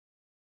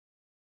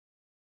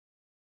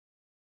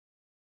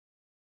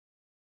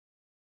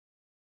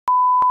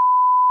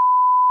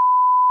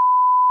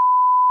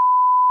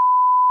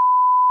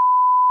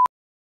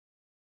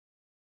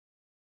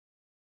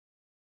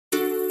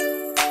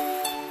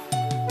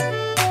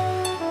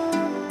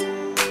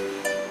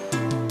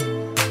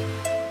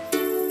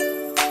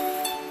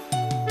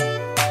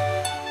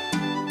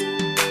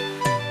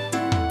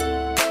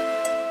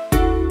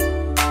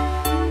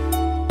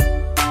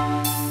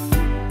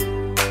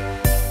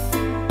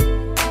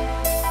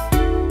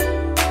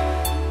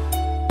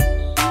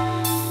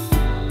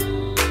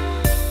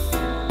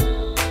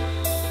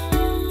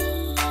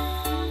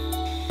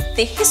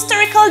the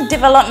historical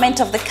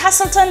development of the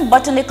Castleton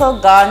Botanical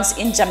Gardens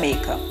in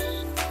Jamaica.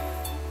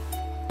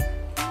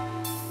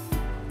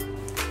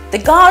 The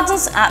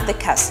gardens at the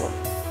castle.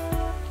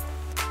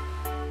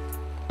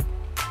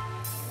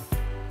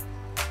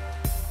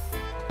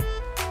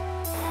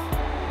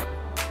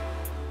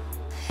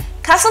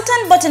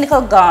 Castleton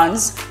Botanical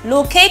Gardens,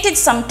 located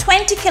some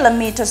 20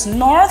 kilometers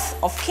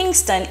north of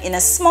Kingston in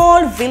a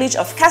small village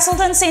of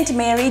Castleton St.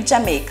 Mary,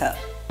 Jamaica.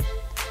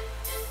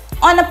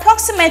 On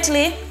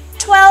approximately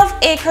 12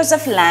 acres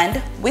of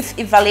land with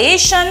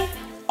elevation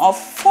of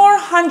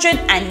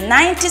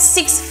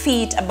 496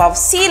 feet above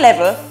sea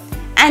level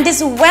and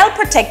is well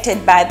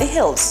protected by the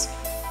hills.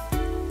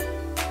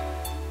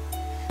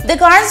 The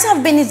gardens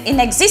have been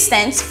in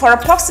existence for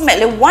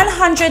approximately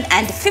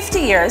 150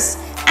 years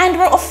and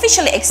were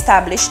officially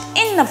established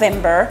in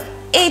November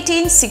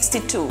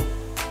 1862.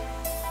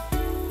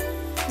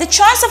 The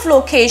choice of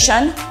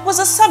location was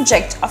a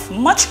subject of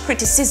much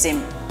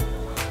criticism.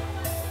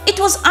 It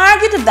was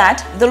argued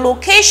that the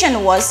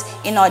location was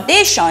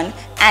inundation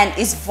and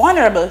is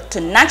vulnerable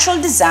to natural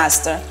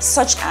disaster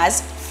such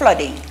as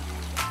flooding.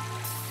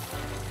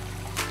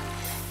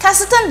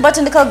 Castleton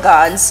Botanical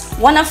Gardens,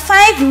 one of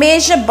 5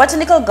 major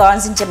botanical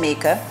gardens in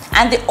Jamaica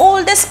and the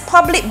oldest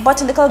public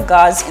botanical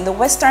gardens in the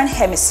Western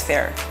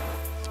Hemisphere.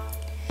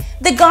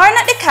 The garden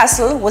at the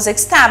castle was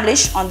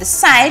established on the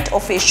site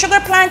of a sugar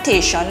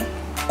plantation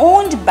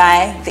owned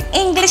by the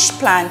English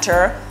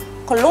planter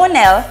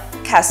Colonel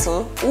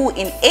Castle, who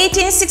in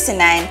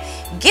 1869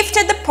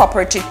 gifted the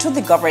property to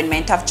the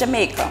government of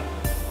Jamaica.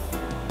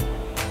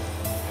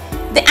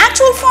 The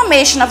actual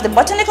formation of the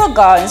botanical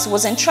gardens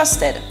was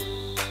entrusted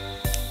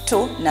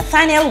to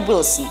Nathaniel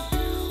Wilson,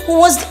 who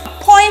was the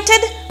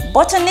appointed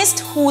botanist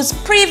whose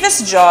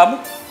previous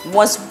job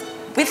was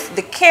with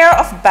the care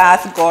of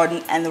Bath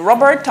Garden, and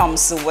Robert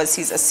Thompson was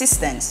his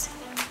assistant.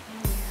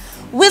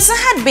 Wilson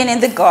had been in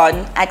the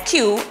garden at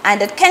Kew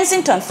and at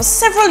Kensington for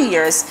several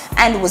years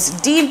and was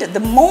deemed the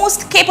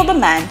most capable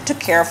man to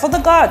care for the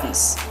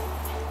gardens.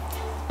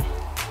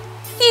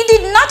 He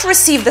did not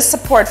receive the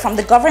support from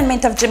the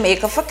government of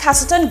Jamaica for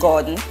Castleton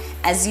Garden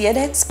as he had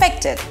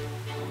expected.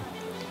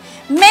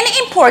 Many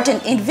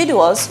important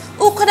individuals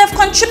who could have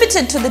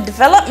contributed to the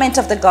development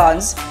of the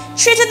gardens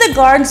treated the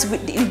gardens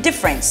with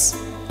indifference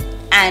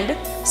and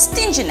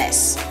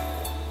stinginess.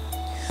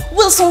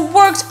 Wilson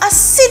worked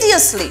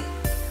assiduously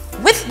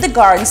with the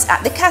gardens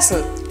at the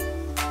castle,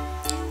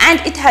 and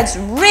it has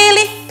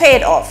really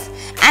paid off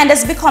and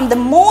has become the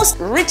most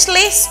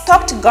richly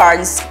stocked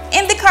gardens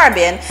in the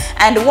Caribbean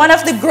and one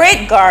of the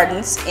great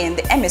gardens in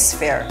the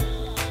hemisphere.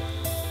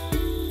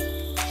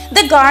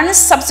 The gardens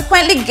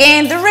subsequently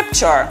gained the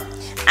rapture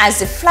as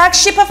the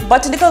flagship of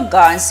botanical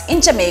gardens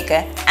in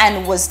Jamaica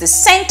and was the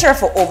center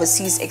for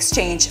overseas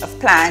exchange of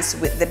plants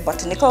with the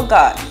botanical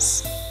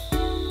gardens.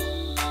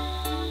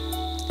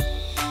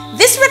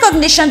 This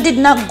recognition did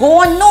not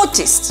go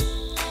unnoticed,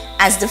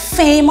 as the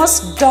famous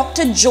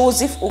Dr.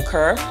 Joseph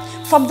Hooker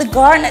from the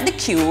garden at the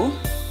Kew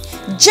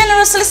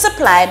generously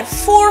supplied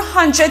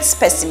 400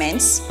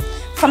 specimens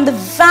from the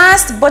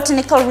vast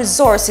botanical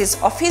resources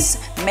of his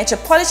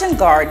Metropolitan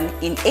Garden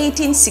in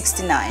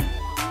 1869.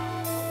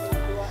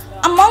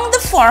 Among the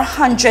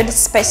 400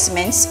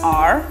 specimens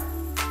are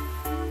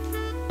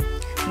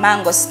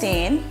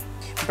mangosteen,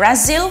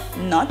 Brazil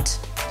nut,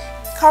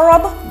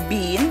 carob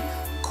bean,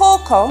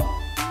 cocoa,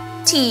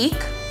 teak,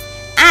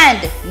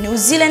 and New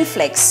Zealand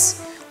flax,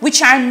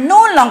 which are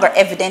no longer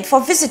evident for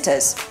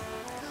visitors.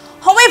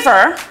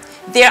 However,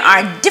 there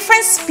are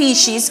different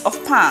species of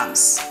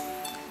palms,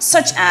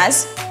 such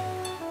as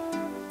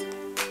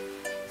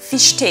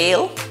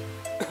fishtail,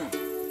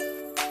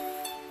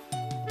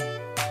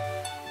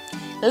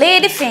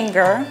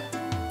 ladyfinger,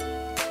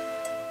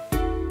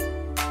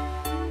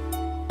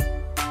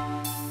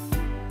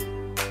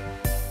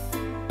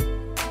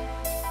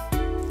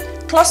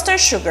 cluster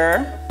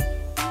sugar,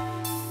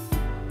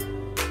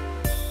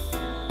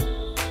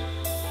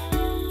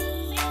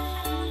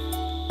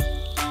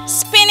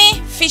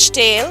 spinny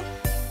fishtail,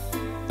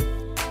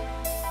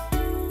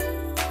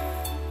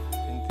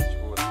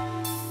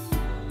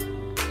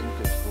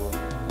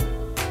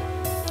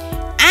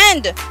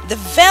 and the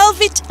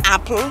velvet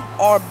apple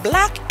or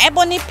black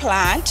ebony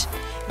plant.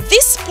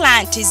 This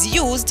plant is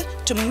used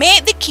to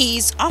make the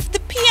keys of the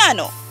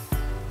piano.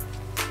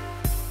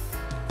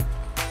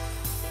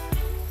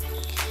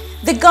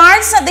 The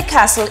gardens at the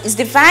castle is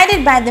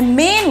divided by the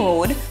main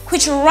road,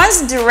 which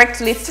runs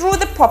directly through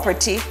the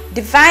property,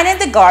 dividing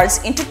the gardens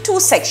into 2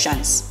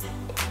 sections.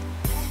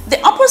 The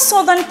upper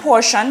southern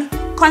portion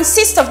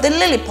consists of the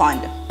lily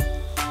pond.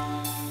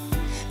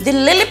 The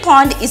lily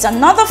pond is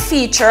another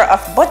feature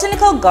of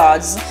botanical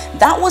gardens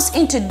that was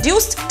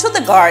introduced to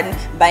the garden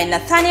by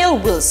Nathaniel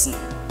Wilson.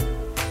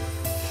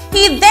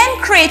 He then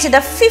created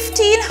a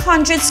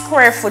 1,500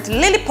 square foot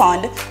lily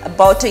pond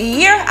about a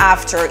year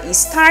after he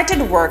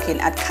started working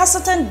at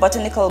Castleton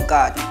Botanical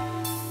Garden.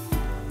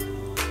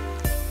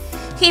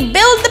 He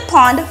built the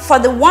pond for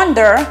the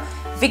wonder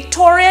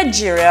Victoria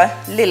Gira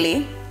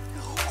lily,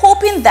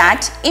 hoping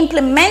that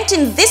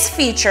implementing this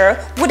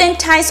feature would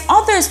entice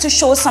others to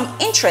show some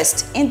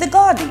interest in the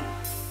garden.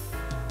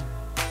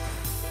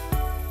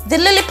 The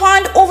lily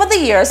pond over the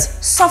years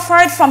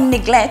suffered from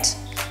neglect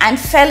and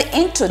fell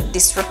into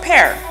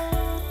disrepair.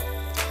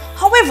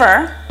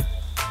 However,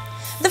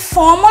 the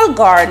formal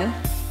garden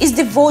is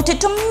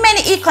devoted to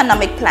many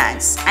economic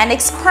plants and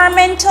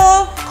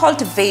experimental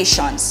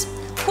cultivations,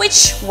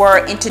 which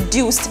were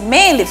introduced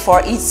mainly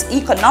for its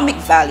economic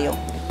value,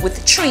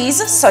 with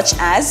trees such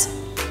as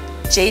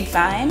jade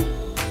vine,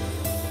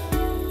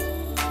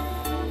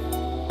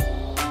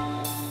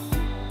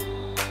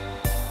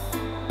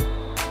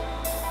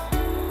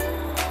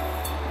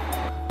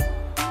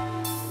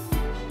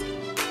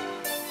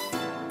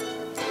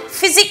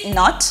 physic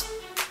nut,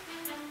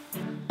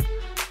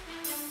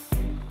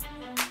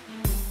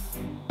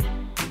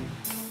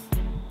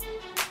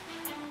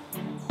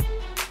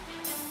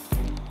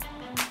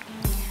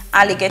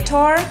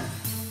 alligator,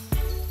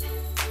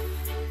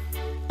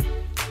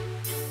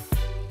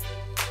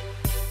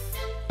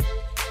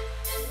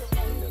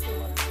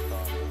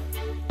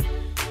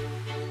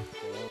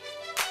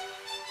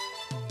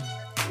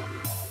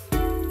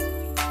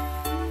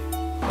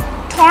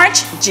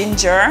 torch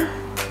ginger,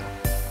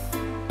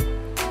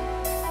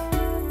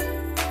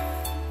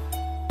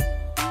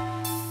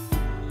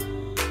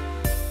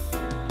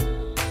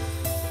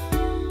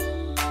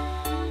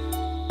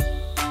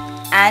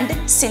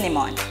 and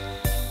cinnamon.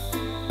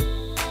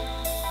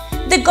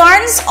 The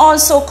gardens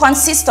also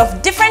consist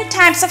of different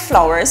types of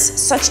flowers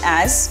such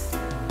as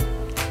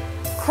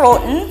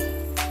croton,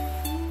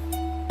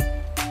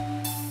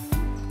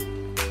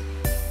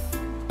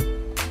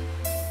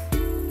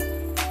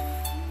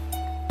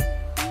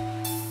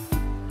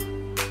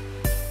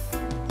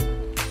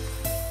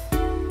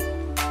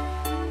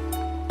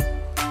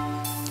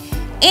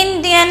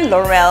 Indian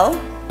laurel,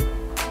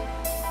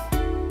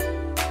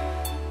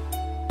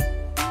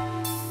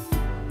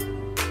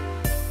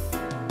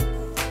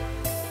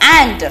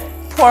 and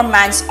poor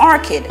man's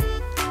orchid.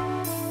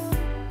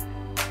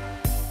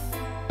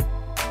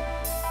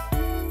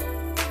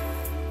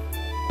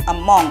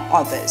 Among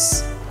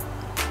others.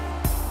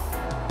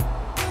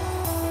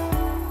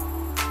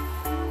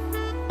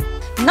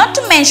 Not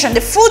to mention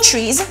the fruit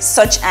trees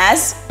such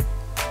as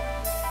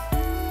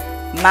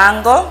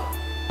mango,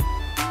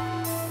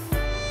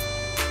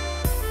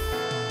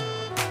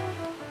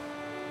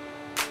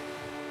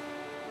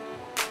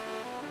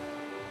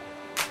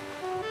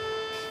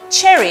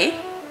 cherry,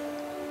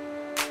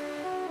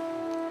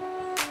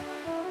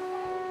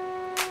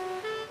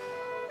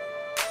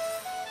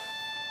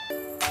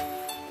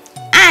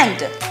 and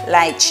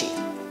lychee.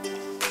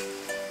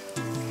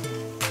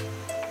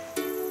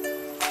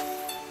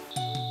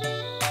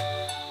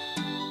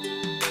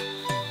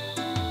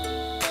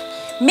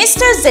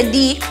 Mr.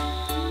 Zadik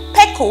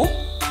Peku,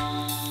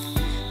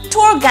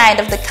 tour guide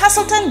of the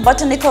Castleton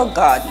Botanical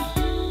Garden.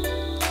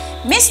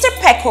 Mr.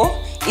 Peku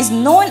is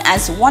known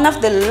as one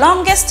of the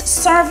longest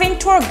serving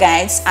tour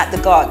guides at the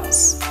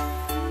gardens.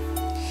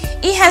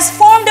 He has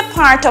formed a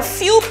part of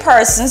few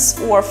persons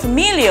who are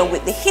familiar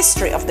with the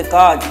history of the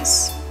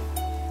gardens,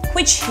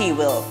 which he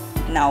will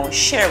now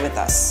share with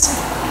us.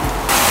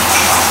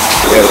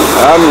 Yes,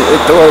 I'm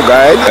a tour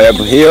guide. I'm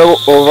here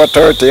over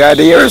 30 odd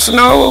years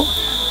now.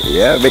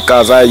 Yeah,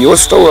 because I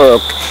used to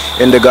work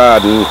in the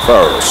garden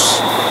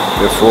first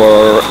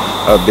before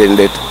I've been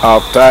it.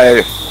 After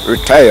I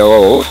retire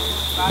out,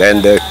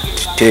 then they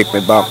take me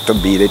back to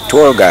be the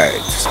tour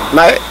guide.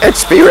 My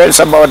experience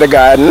about the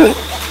garden,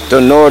 to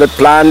know the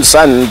plants,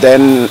 and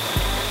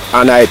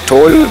I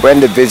told when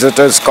the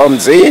visitors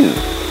comes in,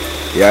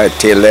 yeah, I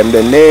tell them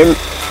the name,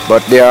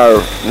 but they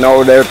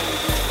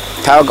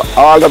tag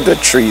all of the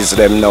trees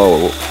them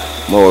know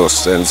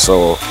most, and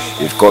so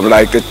it come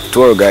like the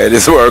tour guide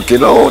is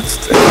working out.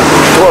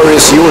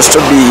 Tourists used to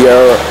be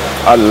here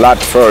a lot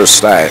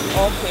first time,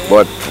 okay,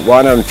 but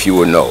one and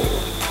few know.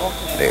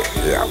 Okay.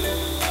 Yeah.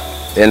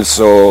 And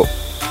so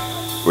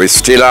we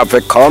still have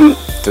to come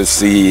to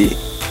see,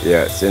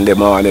 yes, in the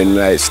morning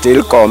I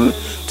still come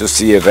to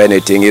see if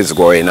anything is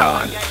going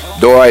on,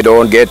 though I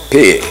don't get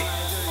paid.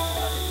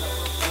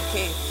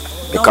 Okay.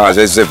 Because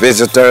it's the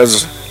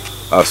visitors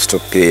has to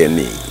pay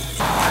me.